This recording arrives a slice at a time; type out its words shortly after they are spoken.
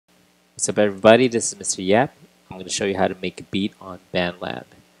What's up everybody, this is Mr. Yap. I'm going to show you how to make a beat on Bandlab.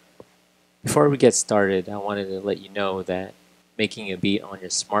 Before we get started, I wanted to let you know that making a beat on your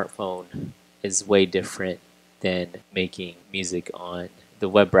smartphone is way different than making music on the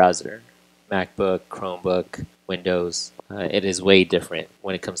web browser, MacBook, Chromebook, Windows. It is way different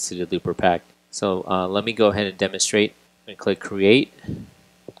when it comes to the looper pack. So let me go ahead and demonstrate. I'm going to click create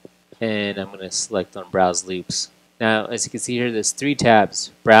and I'm going to select on browse loops. Now, as you can see here, there's three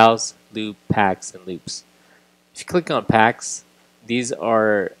tabs: browse, loop, packs, and loops. If you click on packs, these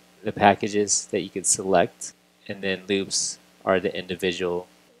are the packages that you could select, and then loops are the individual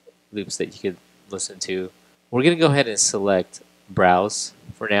loops that you could listen to. We're going to go ahead and select browse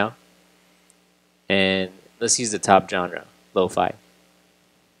for now, and let's use the top genre, lo-fi.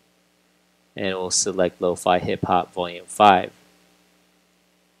 And we'll select lo-fi hip-hop volume 5.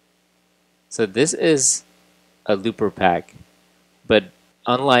 So this is a looper pack, but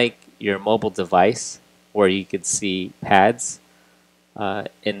unlike your mobile device where you could see pads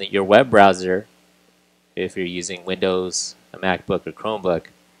in your web browser, if you're using Windows, a MacBook, or Chromebook,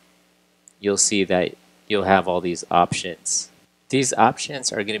 you'll see that you'll have all these options. These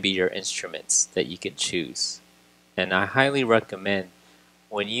options are going to be your instruments that you can choose, and I highly recommend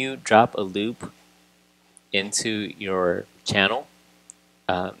when you drop a loop into your channel,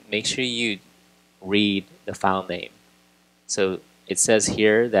 make sure you read the file name. So it says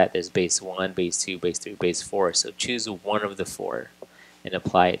here that there's bass 1, bass 2, bass 3, bass 4. So choose one of the 4 and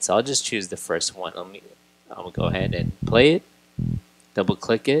apply it. So I'll just choose the first one. I'll go ahead and play it, double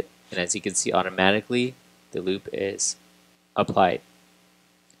click it, and as you can see, automatically the loop is applied.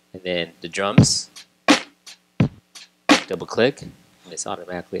 And then the drums, double click, and it's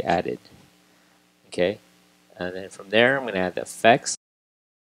automatically added. Okay, and then from there I'm going to add the effects.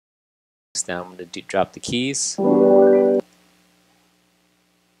 Now I'm going to drop the keys, and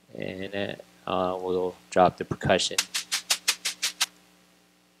we'll drop the percussion,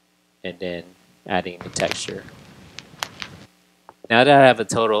 and then adding the texture. Now that I have a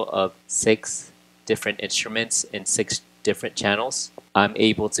total of 6 different instruments in 6 different channels, I'm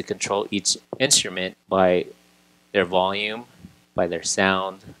able to control each instrument by their volume, by their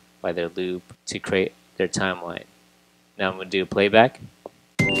sound, by their loop, to create their timeline. Now I'm going to do a playback.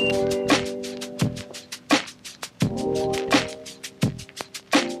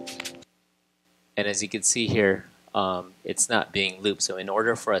 And as you can see here, it's not being looped. So in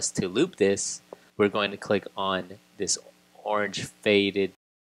order for us to loop this, we're going to click on this orange faded.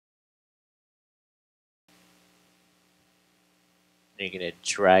 You're going to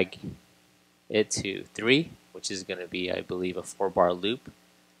drag it to 3, which is going to be, I believe, a 4-bar loop.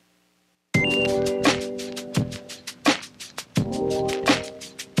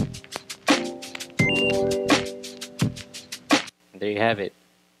 And there you have it.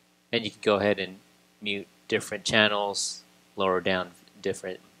 And you can go ahead and mute different channels, lower down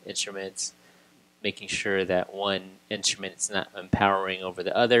different instruments, making sure that one instrument is not empowering over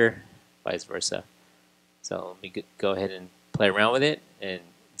the other, vice versa. So let me go ahead and play around with it and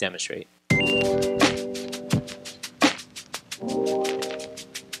demonstrate.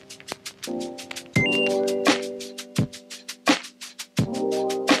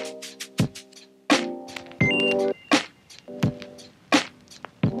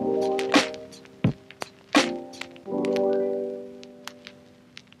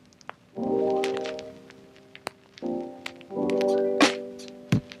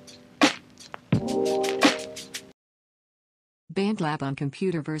 Bandlab on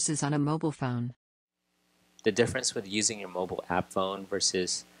computer versus on a mobile phone. The difference with using your mobile app phone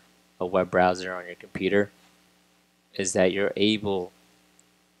versus a web browser on your computer is that you're able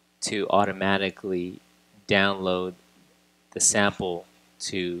to automatically download the sample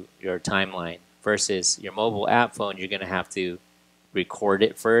to your timeline, versus your mobile app phone, you're going to have to record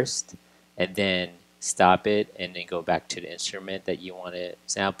it first and then stop it and then go back to the instrument that you want to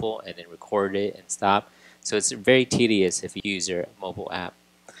sample and then record it and stop. So it's very tedious if you use your mobile app.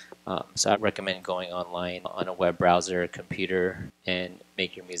 So I recommend going online on a web browser, computer, and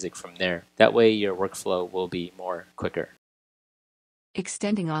make your music from there. That way your workflow will be more quicker.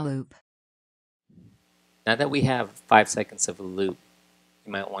 Extending a loop. Now that we have 5 seconds of a loop,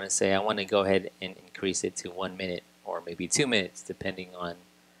 you might want to say, I want to go ahead and increase it to 1 minute or maybe 2 minutes, depending on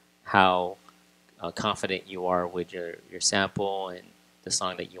how confident you are with your sample and the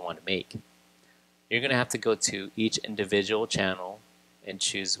song that you want to make. You're going to have to go to each individual channel and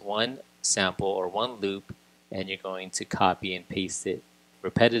choose one sample or one loop, and you're going to copy and paste it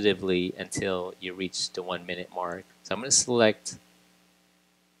repetitively until you reach the 1 minute mark. So I'm going to select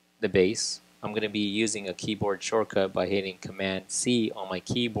the bass. I'm going to be using a keyboard shortcut by hitting Command C on my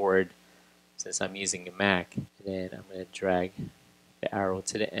keyboard since I'm using a Mac. And then I'm going to drag the arrow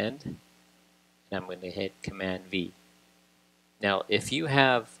to the end, and I'm going to hit Command V. Now, if you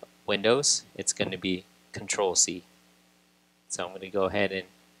have Windows, it's going to be Control C. So I'm going to go ahead and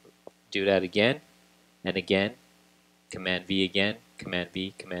do that again and again. Command V again, Command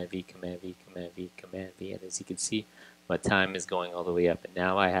V, Command V, Command V, Command V, Command V. And as you can see, my time is going all the way up. And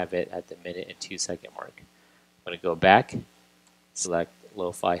now I have it at the minute and 2-second mark. I'm going to go back, select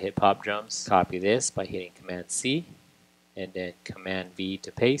Lo-Fi Hip Hop Drums, copy this by hitting Command C, and then Command V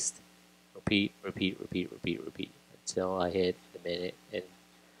to paste. Repeat, repeat, repeat, repeat, repeat until I hit the minute and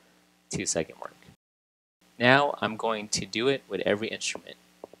 2-second mark. Now I'm going to do it with every instrument.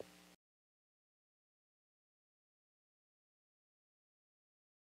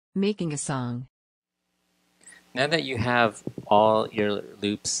 Making a song. Now that you have all your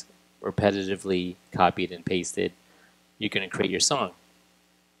loops repetitively copied and pasted, you're going to create your song.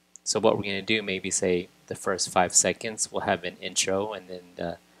 So what we're going to do, maybe say the first 5 seconds we'll have an intro, and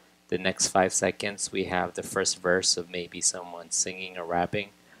then the next 5 seconds we have the first verse of maybe someone singing or rapping,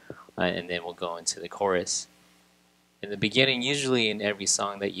 and then we'll go into the chorus. In the beginning, usually in every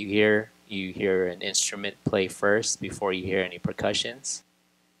song that you hear an instrument play first before you hear any percussions.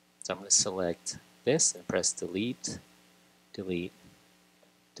 So I'm going to select this and press delete, delete,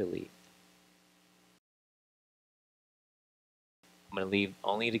 delete. I'm going to leave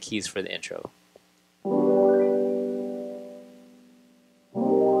only the keys for the intro.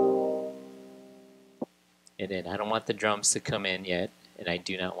 And then I don't want the drums to come in yet, and I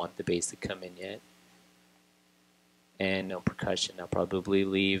do not want the bass to come in yet. And no percussion. I'll probably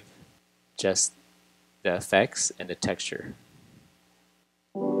leave just the effects and the texture.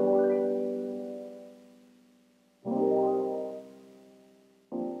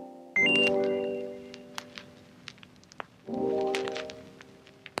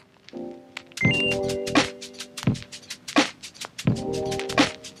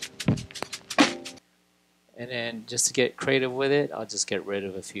 And then just to get creative with it, I'll just get rid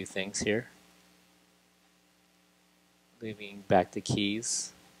of a few things here. Leaving back the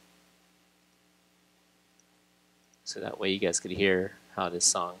keys. So that way you guys could hear how this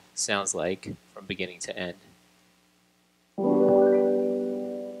song sounds like from beginning to end.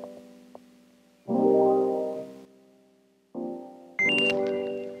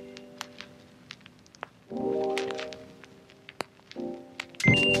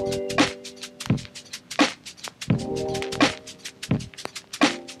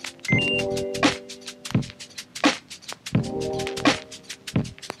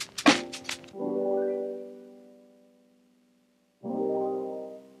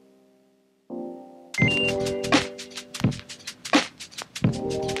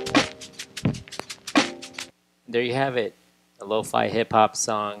 There you have it. A lo-fi hip-hop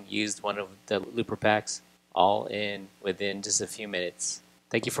song used one of the looper packs, all in within just a few minutes.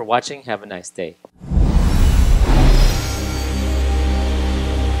 Thank you for watching. Have a nice day.